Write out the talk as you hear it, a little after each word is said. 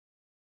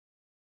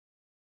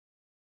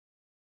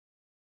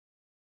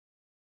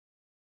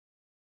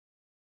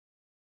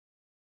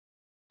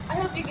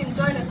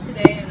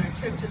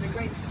trip to the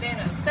Great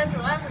Savanna of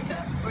Central Africa,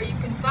 where you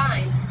can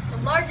find the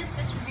largest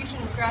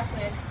distribution of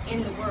grassland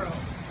in the world.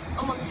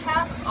 Almost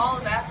half of all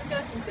of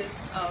Africa consists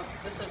of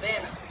the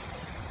savanna.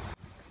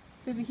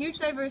 There's a huge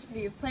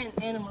diversity of plant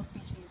and animal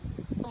species,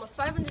 almost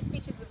 500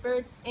 species of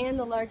birds, and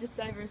the largest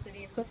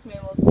diversity of hoofed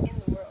mammals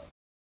in the world.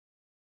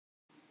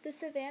 The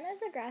savanna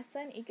is a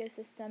grassland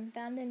ecosystem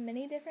found in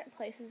many different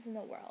places in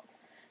the world,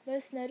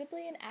 most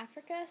notably in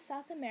Africa,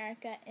 South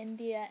America,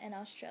 India, and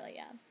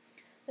Australia.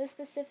 The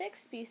specific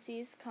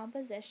species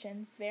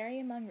compositions vary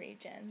among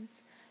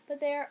regions,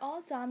 but they are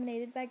all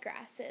dominated by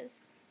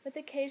grasses, with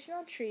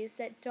occasional trees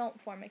that don't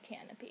form a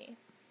canopy.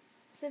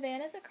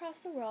 Savannas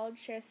across the world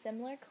share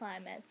similar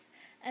climates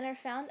and are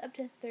found up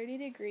to 30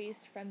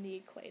 degrees from the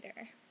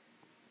equator.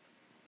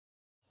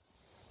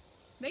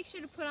 Make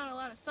sure to put on a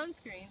lot of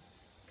sunscreen,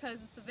 because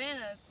the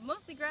savanna is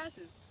mostly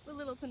grasses with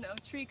little to no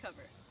tree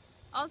cover.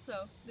 Also,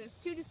 there's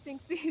two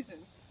distinct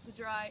seasons, the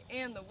dry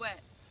and the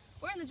wet.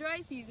 We're in the dry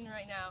season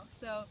right now,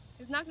 so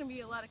there's not going to be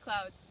a lot of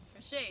clouds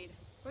or shade.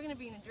 We're going to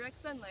be in direct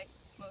sunlight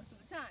most of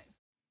the time.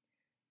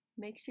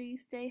 Make sure you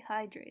stay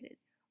hydrated.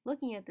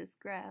 Looking at this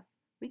graph,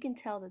 we can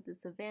tell that the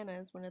savanna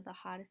is one of the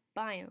hottest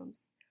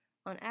biomes.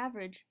 On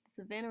average,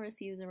 the savanna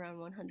receives around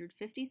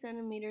 150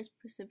 centimeters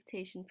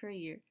precipitation per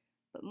year,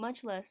 but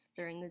much less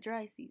during the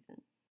dry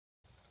season.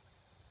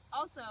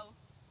 Also,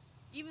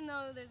 even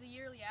though there's a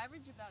yearly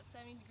average of about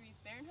 70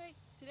 degrees Fahrenheit,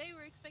 today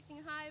we're expecting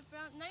a high of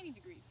about 90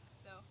 degrees.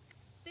 So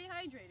stay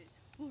hydrated.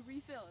 We'll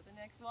refill at the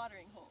next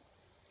watering hole.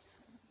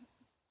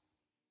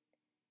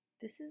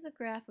 This is a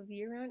graph of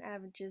year-round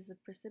averages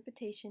of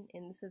precipitation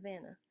in the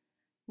savanna.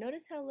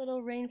 Notice how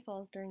little rain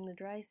falls during the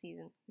dry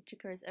season, which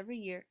occurs every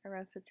year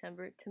around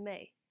September to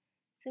May.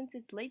 Since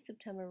it's late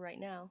September right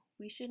now,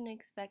 we shouldn't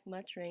expect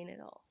much rain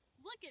at all.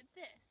 Look at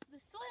this! The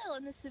soil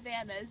in the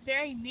savanna is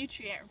very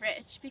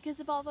nutrient-rich because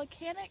of all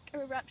volcanic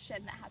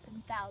eruption that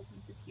happened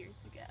thousands of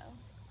years ago.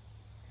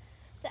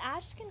 The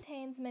ash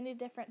contains many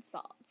different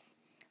salts.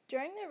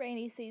 During the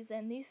rainy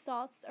season, these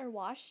salts are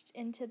washed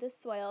into the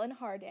soil and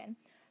harden,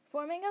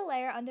 forming a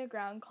layer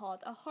underground called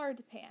a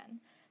hardpan.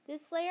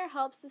 This layer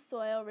helps the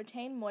soil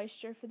retain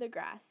moisture for the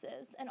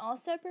grasses and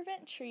also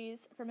prevent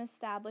trees from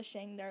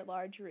establishing their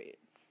large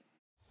roots.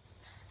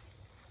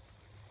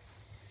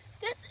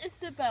 This is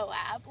the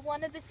boab,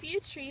 one of the few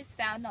trees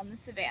found on the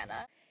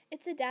savanna.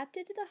 It's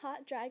adapted to the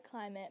hot, dry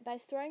climate by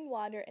storing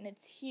water in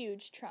its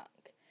huge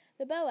trunk.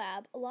 The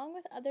boab, along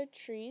with other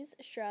trees,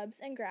 shrubs,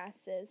 and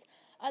grasses,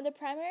 are the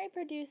primary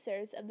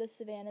producers of the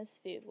savanna's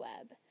food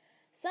web.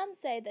 Some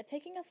say that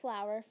picking a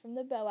flower from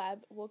the boab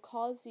will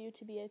cause you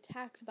to be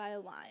attacked by a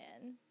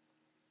lion.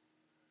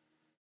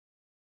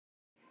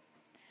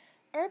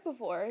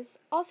 Herbivores,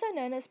 also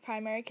known as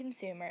primary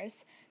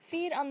consumers,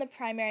 feed on the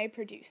primary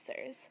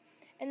producers.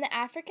 In the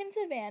African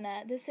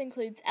savanna, this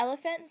includes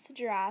elephants,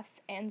 giraffes,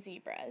 and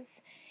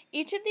zebras.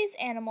 Each of these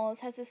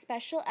animals has a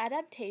special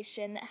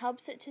adaptation that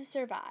helps it to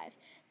survive,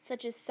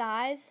 such as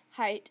size,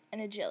 height,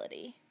 and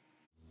agility.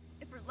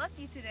 If we're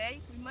lucky today,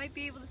 we might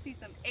be able to see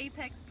some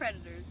apex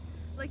predators,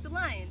 like the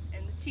lion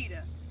and the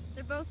cheetah.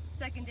 They're both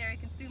secondary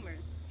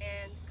consumers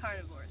and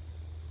carnivores.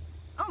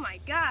 Oh my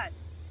god!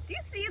 Do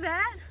you see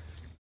that?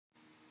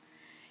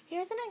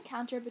 Here's an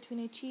encounter between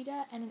a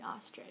cheetah and an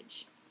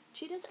ostrich.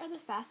 Cheetahs are the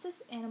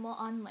fastest animal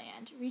on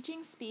land,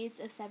 reaching speeds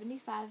of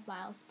 75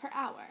 miles per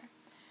hour.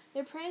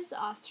 Their prey is the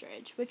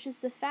ostrich, which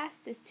is the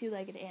fastest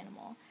two-legged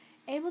animal,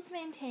 able to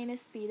maintain a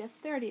speed of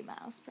 30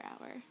 miles per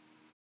hour.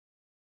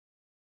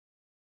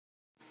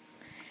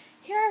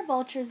 Here are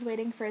vultures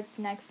waiting for its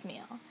next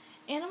meal.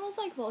 Animals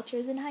like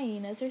vultures and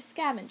hyenas are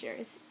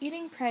scavengers,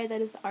 eating prey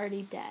that is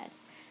already dead.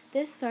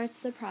 This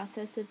starts the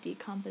process of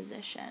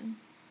decomposition.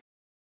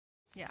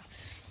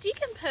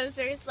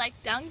 Decomposers,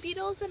 like dung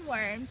beetles and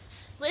worms,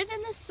 live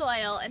in the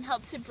soil and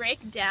help to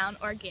break down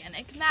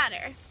organic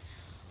matter.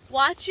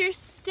 Watch your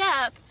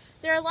step!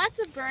 There are lots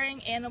of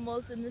burrowing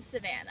animals in the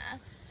savanna.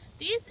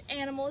 These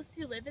animals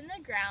who live in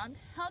the ground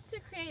help to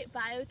create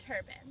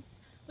bioturbines,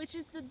 which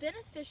is the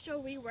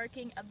beneficial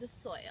reworking of the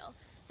soil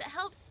that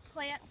helps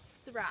plants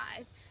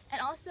thrive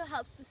and also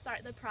helps to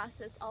start the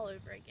process all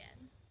over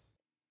again.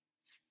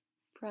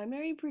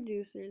 Primary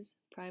producers,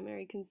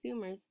 primary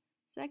consumers,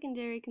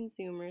 secondary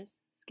consumers,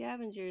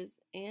 scavengers,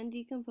 and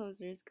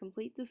decomposers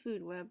complete the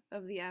food web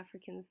of the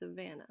African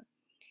savanna.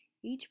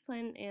 Each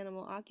plant and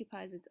animal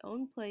occupies its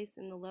own place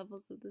in the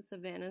levels of the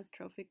savanna's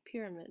trophic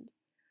pyramid.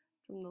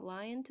 From the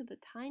lion to the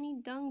tiny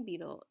dung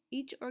beetle,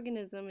 each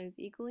organism is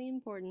equally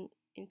important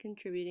in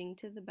contributing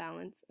to the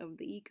balance of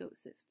the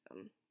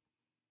ecosystem.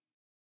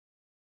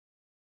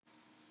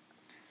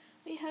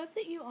 We hope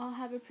that you all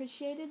have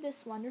appreciated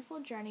this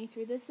wonderful journey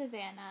through the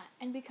savanna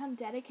and become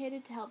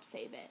dedicated to help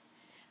save it.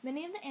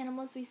 Many of the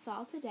animals we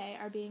saw today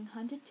are being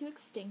hunted to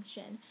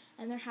extinction,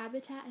 and their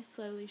habitat is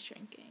slowly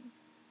shrinking.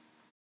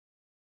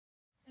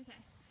 Okay,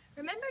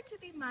 remember to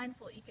be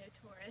mindful,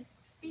 ecotourists.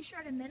 Be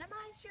sure to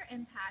minimize your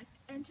impact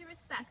and to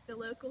respect the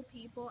local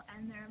people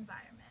and their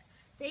environment.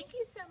 Thank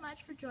you so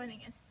much for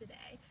joining us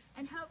today,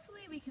 and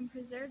hopefully we can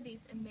preserve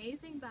these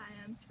amazing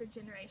biomes for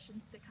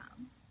generations to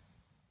come.